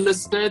 So you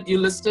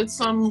listed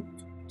some,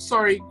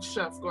 sorry,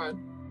 Chef, go ahead.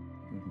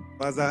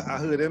 As I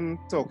heard him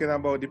talking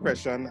about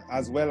depression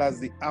as well as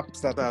the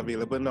apps that are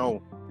available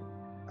now.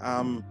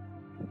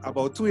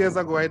 About 2 years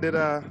ago, I did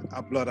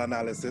a blood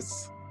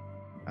analysis.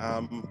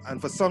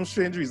 And for some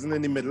strange reason,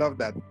 in the middle of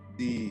that,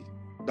 the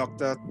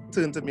doctor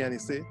turned to me and he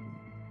said,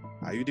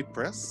 "Are you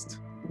depressed?"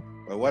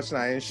 Well, watching,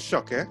 I in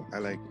shock, eh? I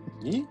like,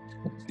 me?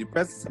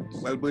 Depressed?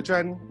 Well,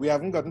 Bertrand, we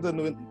haven't gotten to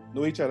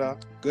know each other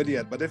good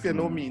yet. But if you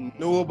know me,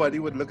 nobody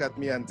would look at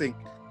me and think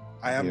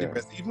I am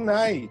depressed. Even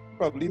I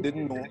probably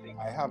didn't know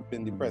I have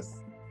been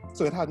depressed.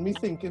 So it had me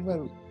thinking,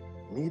 well,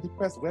 me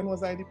depressed? When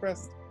was I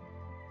depressed?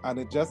 And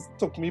it just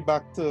took me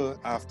back to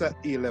after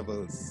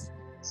A-levels,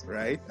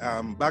 right?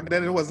 Back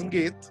then it wasn't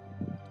GATE,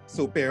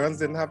 so parents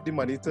didn't have the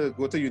money to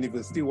go to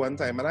university one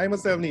time, and I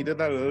myself needed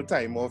a little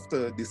time off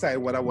to decide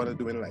what I want to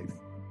do in life.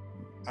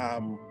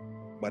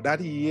 But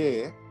that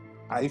year,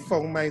 I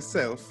found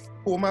myself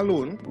home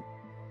alone,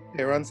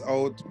 parents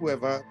out,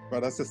 whoever,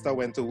 brother, sister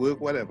went to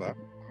work, whatever,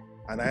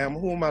 and I am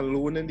home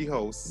alone in the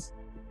house.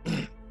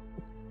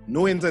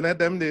 No internet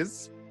them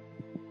days,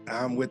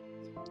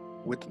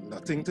 with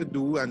nothing to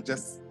do and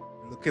just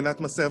looking at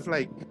myself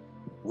like,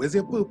 where's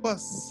your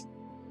purpose?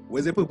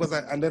 Where's your purpose?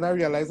 And then I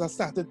realized I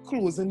started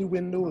closing the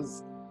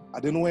windows. I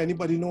didn't know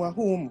anybody know at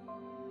home.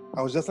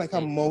 I was just like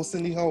a mouse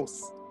in the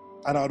house.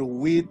 And I would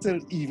wait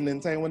till evening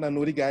time when I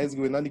know the guy is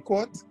going on the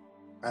court.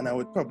 And I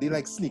would probably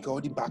like sneak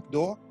out the back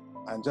door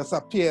and just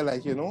appear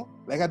like, you know,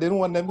 like I didn't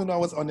want them to know I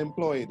was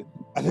unemployed.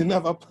 I didn't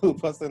have a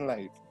purpose in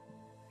life.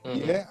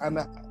 Mm-hmm. Yeah, and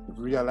I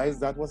realized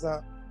that was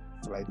a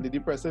slightly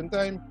depressing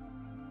time.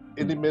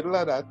 In the middle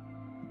of that,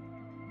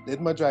 did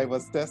my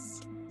driver's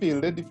test,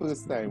 failed it the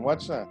first time.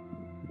 Watch that.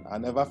 I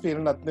never failed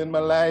nothing in my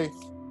life.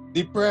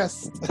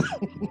 Depressed.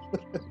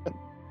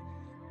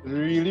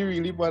 Really,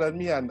 really bothered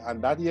me. And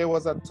that year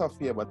was a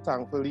tough year, but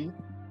thankfully,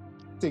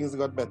 things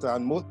got better.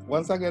 And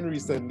once again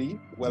recently,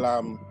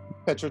 well,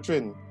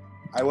 Petrotrin.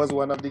 I was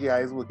one of the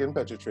guys working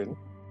Petrotrin.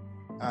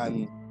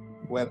 And,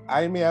 well,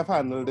 I may have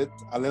handled it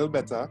a little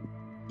better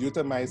due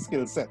to my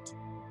skill set.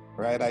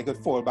 Right, I could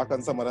fall back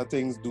on some other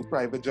things, do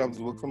private jobs,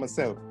 work for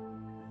myself.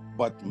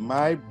 But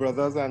my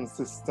brothers and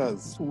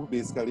sisters who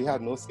basically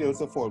had no skills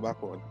to fall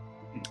back on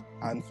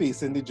and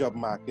facing the job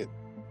market,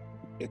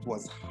 it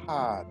was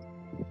hard.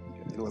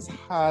 It was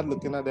hard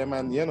looking at them,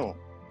 and you know,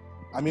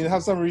 I mean,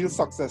 have some real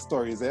success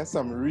stories there.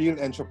 Some real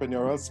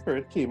entrepreneurial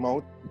spirit came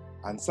out,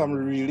 and some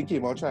really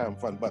came out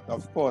triumphant. But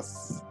of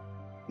course,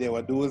 there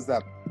were those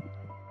that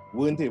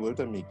weren't able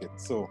to make it.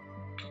 So.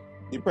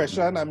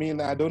 Depression, I mean,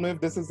 I don't know if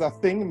this is a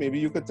thing. Maybe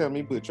you could tell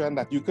me, Bertrand,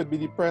 that you could be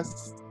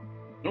depressed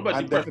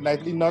and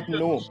definitely not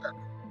know.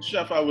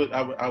 Chef, I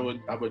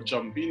would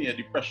jump in here.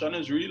 Depression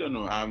is real,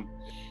 no.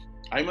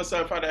 I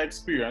myself had an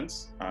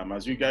experience.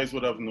 As you guys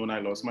would have known, I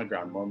lost my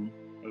grandmom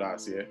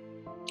last year,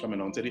 coming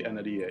on to the end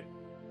of the year.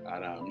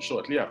 And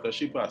shortly after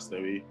she passed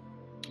away,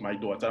 my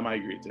daughter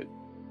migrated.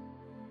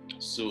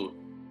 So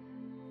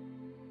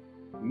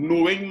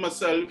knowing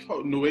myself,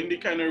 knowing the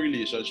kind of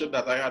relationship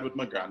that I had with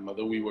my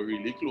grandmother, we were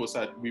really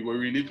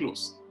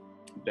close.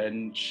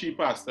 Then she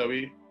passed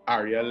away,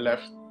 Ariel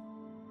left,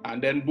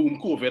 and then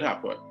boom, COVID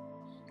happened.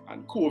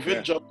 And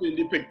COVID jumped in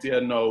the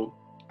picture. Now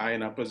I'm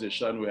in a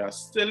position where I'm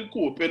still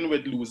coping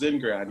with losing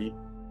Granny.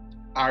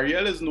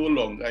 Ariel is no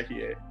longer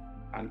here.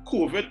 And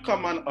COVID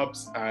come on up,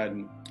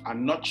 and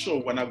I'm not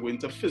sure when I'm going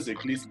to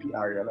physically see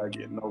Ariel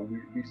again. Now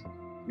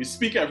we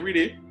speak every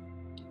day.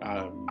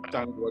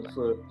 Thank God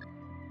for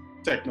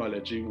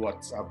technology,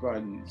 WhatsApp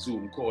and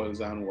Zoom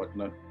calls and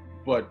whatnot.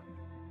 But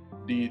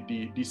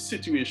the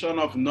situation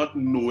of not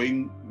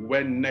knowing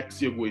when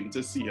next you're going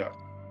to see her.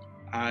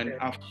 And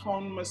I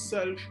found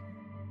myself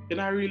in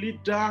a really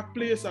dark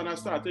place, and I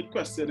started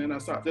questioning, I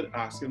started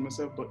asking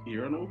myself, but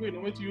Aaron, how going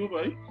on with you,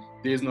 boy?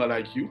 There's not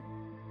like you.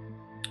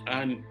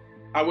 And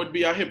I would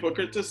be a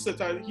hypocrite to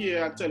sit out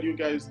here and tell you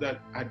guys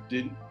that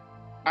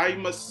I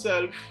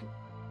myself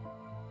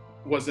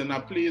was in a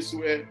place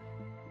where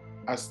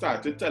I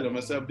started telling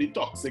myself the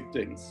toxic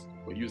things.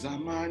 But you're a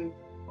man,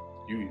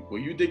 you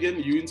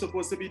ain't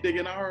supposed to be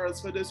digging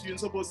hours for this, you ain't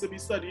supposed to be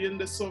studying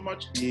this so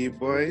much. Yeah,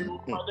 boy.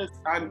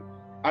 And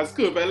as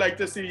Curve, I like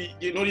to see,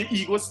 the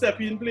ego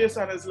step in place,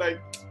 and it's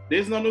like,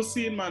 there's no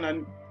scene, man.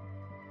 And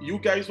you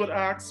guys would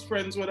ask,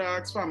 friends would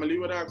ask, family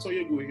would ask, how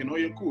you going, how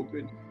you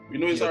coping.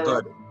 It's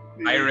good.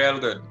 I real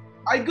good.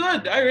 I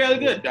real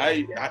good.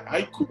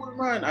 I cool,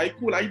 man. I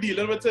cool. I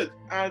dealing with it.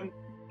 And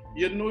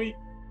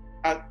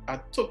I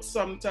took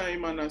some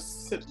time and I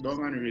sit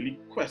down and really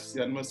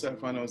question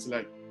myself, and I was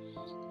like,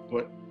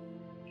 but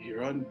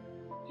Aaron,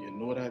 you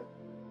know that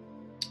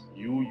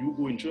you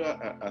going through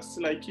a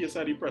slight case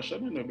of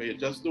depression, but you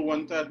just don't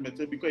want to admit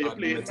it because you're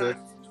playing man.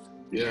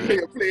 Yeah.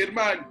 You're playing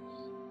man.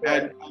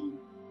 And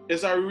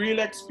it's a real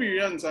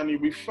experience, and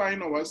we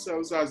find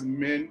ourselves as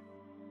men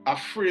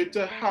afraid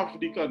to have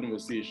the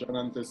conversation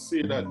and to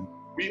say that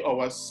we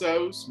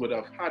ourselves would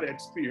have had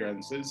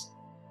experiences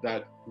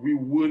that we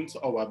weren't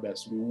our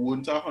best, we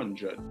weren't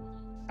 100.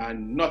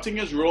 And nothing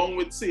is wrong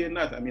with saying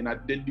that. I mean, I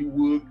did the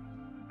work.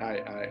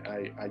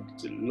 I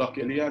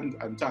luckily and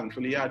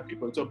thankfully had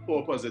people to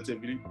pour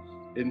positively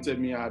into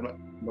me. I had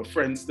my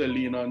friends to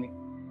lean on,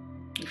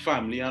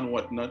 family and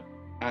whatnot.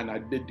 And I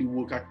did the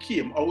work. I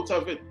came out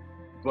of it.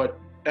 But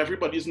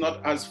everybody's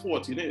not as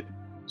fortunate.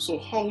 So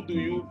how do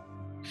you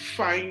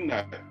find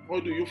that? How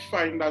do you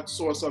find that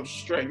source of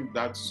strength,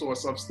 that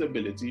source of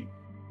stability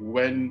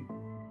when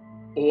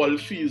all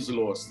feels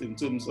lost, in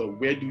terms of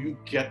where do you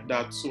get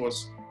that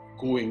source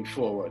going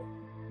forward?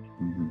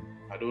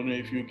 I don't know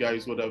if you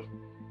guys would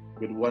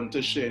want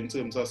to share in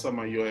terms of some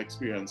of your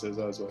experiences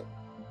as well.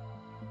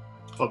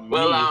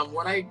 Well,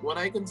 what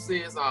I can say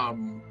is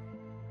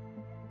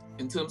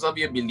in terms of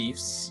your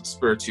beliefs,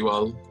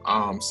 spiritual,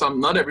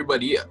 not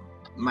everybody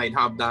might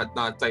have that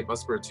type of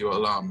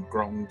spiritual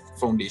ground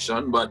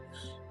foundation, but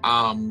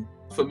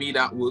for me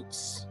that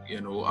works.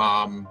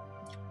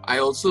 I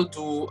also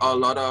do a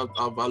lot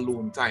of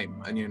alone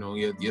time, and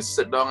you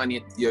sit down and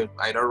you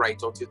either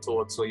write out your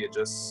thoughts, or you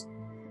just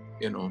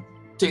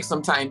take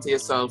some time to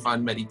yourself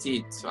and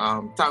meditate.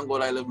 Thank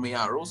God I live in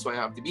Mayaro, so I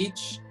have the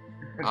beach.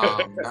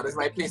 That is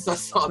my place of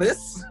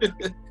solace.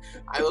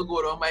 I will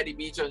go down by the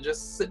beach and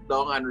just sit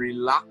down and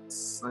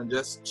relax and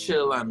just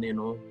chill and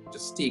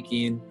just take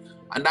in.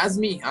 And that's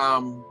me.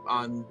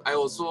 And I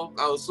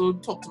also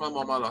talk to my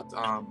mom a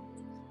lot.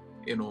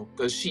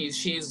 Because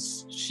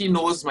she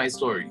knows my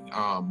story.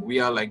 We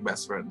are like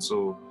best friends.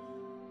 So,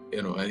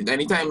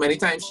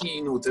 anytime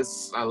she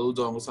notices a little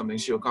down or something,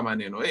 she'll come and,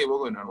 hey, we're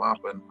going on, what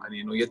happened? And,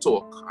 you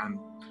talk. And,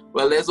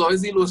 well, there's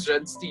always the low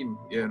strength team.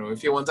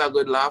 If you want a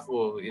good laugh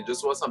or you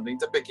just want something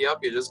to pick you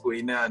up, you just go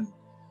in there and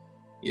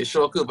you're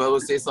sure Cooper will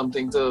say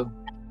something to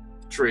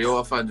throw you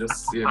off and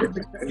just,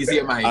 ease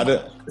your mind.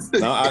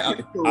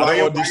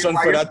 I audition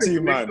for that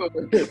team, man.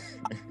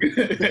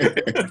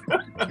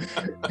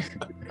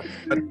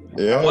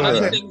 Yeah. One of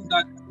the things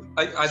that,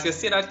 as you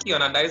say that,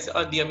 Keon, and that is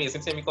the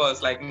amazing thing,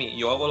 because like me,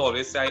 you will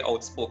always say I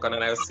outspoken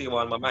and I will say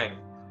what on my mind.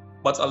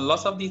 But a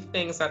lot of the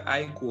things that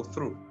I go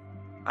through,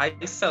 I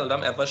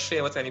seldom ever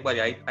share with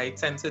anybody. I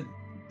tend to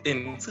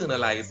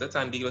internalize it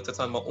and deal with it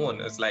on my own.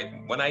 It's like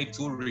when I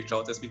do reach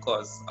out, it's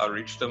because I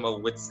reach to my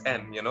wit's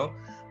end,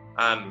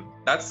 And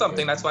that's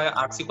something, that's why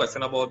I asked you a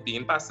question about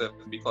being passive,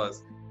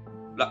 because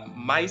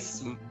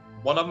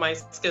one of my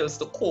skills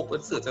to cope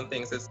with certain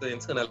things is to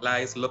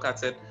internalize, look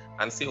at it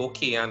and say,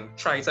 okay, and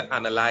try to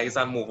analyze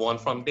and move on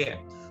from there.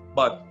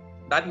 But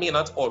that may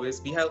not always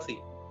be healthy,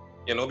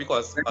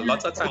 because a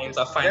lot of times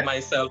I find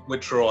myself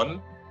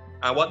withdrawn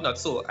and whatnot.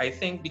 So I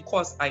think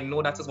because I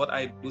know that is what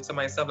I do to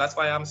myself, that's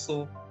why I'm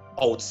so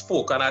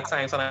outspoken at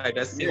times and I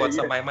just say what's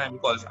on my mind,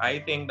 because I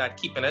think that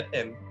keeping it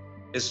in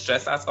is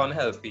just as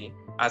unhealthy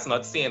as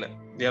not saying it.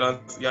 You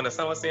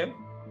understand what I'm saying?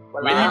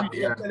 Well, I'm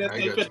with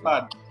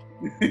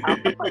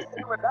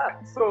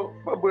that. So,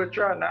 for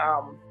Bertrand,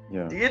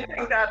 do you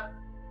think that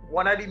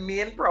one of the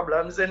main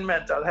problems in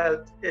mental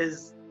health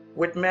is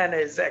with men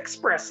is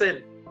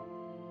expressing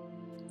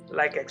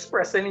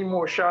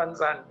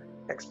emotions and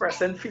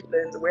expressing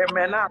feelings, where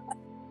men are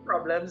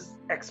problems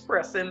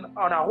expressing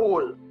on a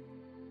whole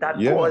that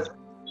Yeah. cause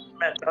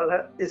mental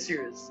health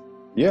issues.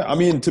 Yeah, I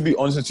mean, to be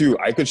honest with you,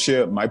 I could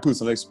share my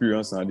personal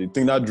experience. And the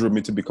thing that drove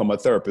me to become a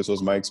therapist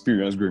was my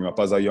experience growing up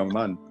as a young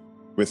man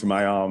with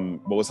my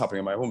what was happening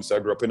in my home. So I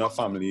grew up in a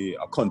family,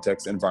 a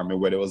context environment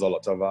where there was a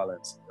lot of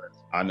violence.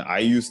 And I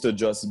used to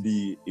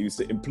it used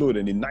to implode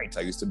in the night.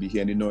 I used to be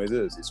hearing the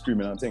noises, the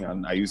screaming and thing.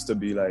 And I used to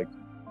be like,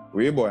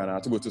 way boy, and I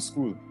had to go to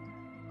school.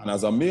 And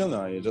as a male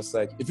now, you're just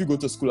like, if you go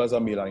to school as a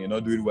male and you're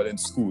not doing well in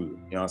school,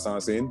 you understand what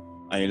I'm saying?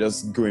 And you're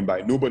just going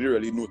by, nobody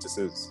really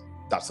notices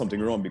that's something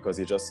wrong because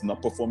you're just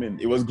not performing.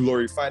 It was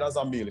glorified as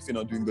a male if you're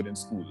not doing good in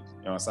school.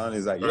 You understand?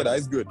 It's like, yeah, that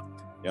is good.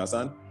 You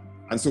understand?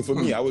 And so for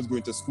me, I was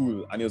going to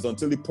school, and it was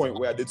until the point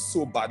where I did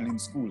so badly in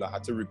school, I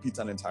had to repeat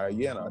an entire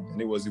year.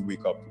 And it was the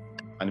wake up,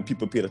 and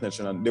people paid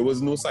attention, and there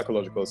was no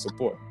psychological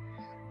support.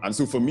 And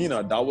so for me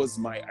now, that was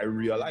I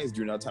realized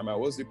during that time I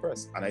was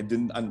depressed, and I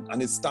didn't,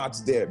 and it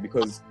starts there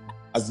because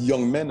as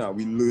young men now,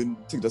 we learn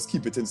to just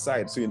keep it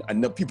inside. So,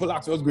 and the people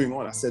asked me what's going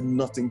on. I said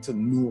nothing to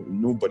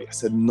nobody. I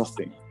said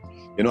nothing.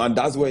 You know, and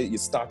that's where you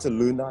start to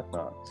learn that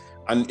now.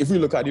 And if we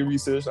look at the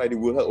research, like the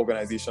World Health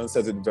Organization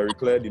says it very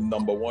clear, the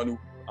number one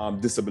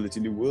disability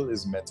in the world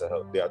is mental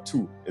health. There are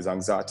two, is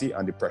anxiety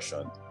and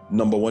depression.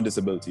 Number one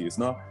disability is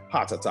not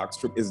heart attack,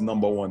 stroke is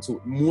number one.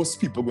 So most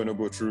people are going to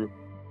go through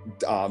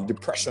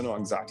depression or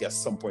anxiety at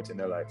some point in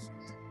their life.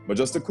 But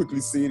just to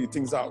quickly say the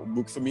things that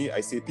work for me, I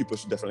say people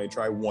should definitely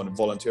try one,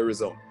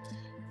 volunteerism.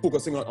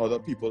 Focusing on other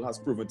people has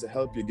proven to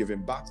help you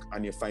giving back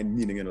and you find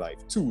meaning in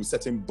life. Two,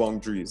 setting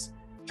boundaries.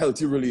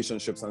 Healthy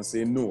relationships and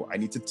saying, no, I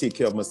need to take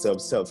care of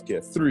myself, self-care.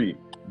 Three,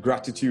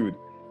 gratitude.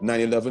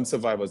 9/11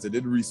 survivors, they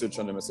did research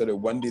on them and said that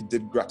when they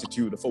did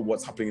gratitude for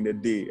what's happening in their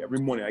day, every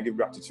morning I give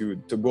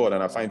gratitude to God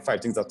and I find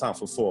 5 things I'm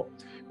thankful for.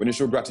 When you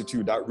show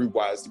gratitude, that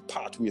rewires the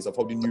pathways of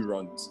how the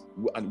neurons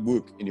and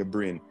work in your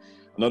brain.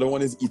 Another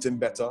one is eating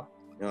better.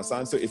 You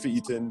understand? So if you're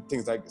eating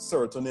things like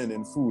serotonin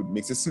in food,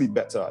 makes you sleep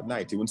better at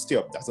night, you won't stay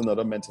up. That's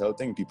another mental health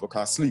thing. People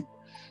can't sleep.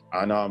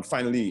 And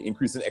finally,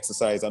 increasing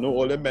exercise. I know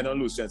all the men on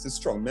low strength is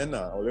strong men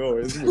now. All they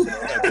always do.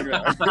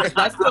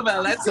 Let's go,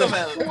 Mel.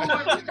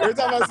 Every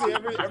time I see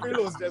every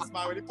low strength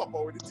man when he pop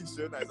out with the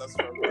t-shirt, nice and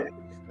strong. You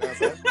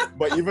know,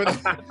 but even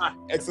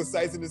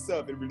exercising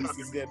itself, it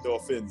releases the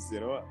endorphins, you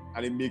know,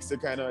 and it makes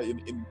it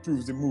it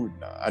improves the mood.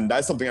 And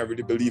that's something I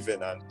really believe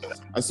in.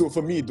 And so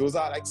for me, those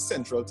are like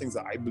central things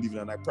that I believe in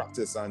and I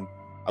practice. And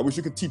I wish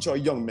we could teach our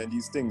young men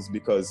these things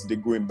because they're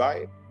going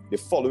by. They're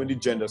following the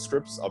gender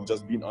scripts of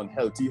just being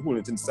unhealthy,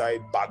 holding it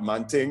inside, bad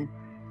man thing,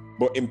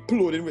 but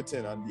imploding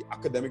within and the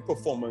academic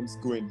performance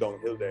going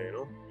downhill there, you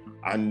know,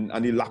 and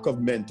the lack of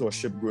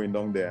mentorship going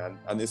down there.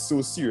 And it's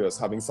so serious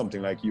having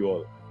something like you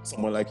all,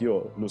 someone like you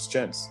all, no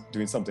chance,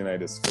 doing something like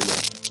this for you.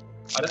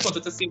 I just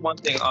wanted to say one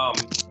thing.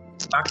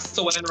 Back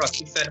so when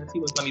Rusty said that he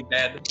was on the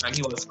bed and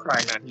he was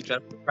crying and he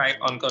just cried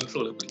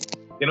uncontrollably.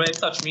 You know, it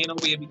touched me in a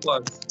way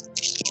because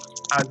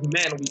as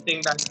men, we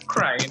think that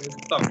crying is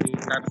something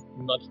that's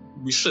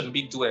we shouldn't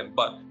be doing,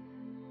 but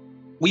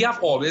we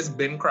have always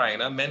been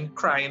crying, and men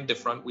cry in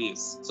different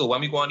ways. So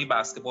when we go on the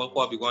basketball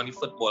court, we go on the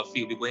football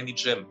field, we go in the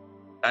gym,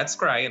 that's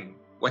crying.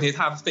 When you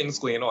have things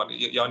going on,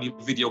 you're on the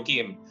video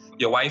game,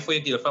 your wife or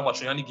your girlfriend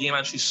watching on the game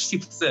and she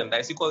shifts in,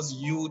 that's because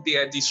they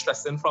are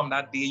distressing from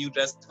that day you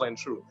just went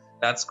through.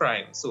 That's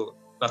crying. So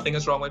nothing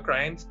is wrong with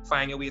crying.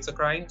 Find your way to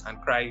cry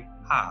and cry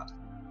hard.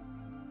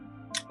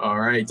 All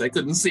right, I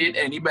couldn't say it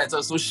any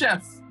better. So,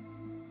 Chef.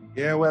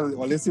 Yeah, well,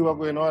 let's see what's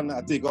going on.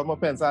 I take out my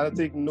pencil, I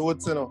take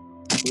notes, you know.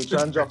 We're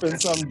trying to drop in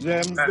some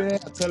gems there,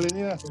 I'm telling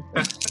you.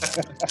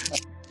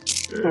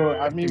 So,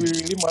 I mean, we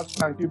really must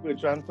thank you,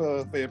 Bertrand,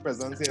 for your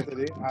presence here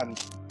today. And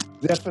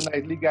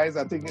definitely, guys,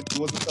 I think it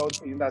goes without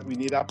saying that we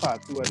need a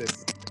part 2 of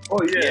this.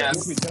 Oh, yeah.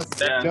 We just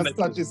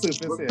touch the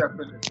surface here.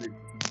 Definitely.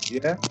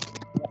 Yeah.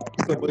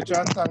 So,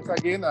 Bertrand, thanks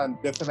again. And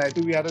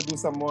definitely, we had to do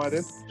some more of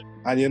this.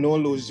 And you know,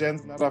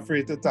 Logen's not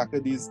afraid to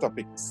tackle these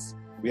topics.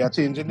 We are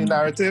changing the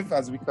narrative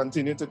as we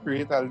continue to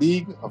create a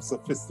league of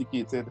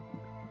sophisticated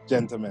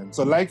gentlemen.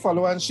 So like,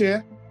 follow, and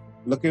share.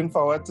 Looking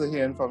forward to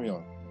hearing from you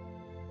all.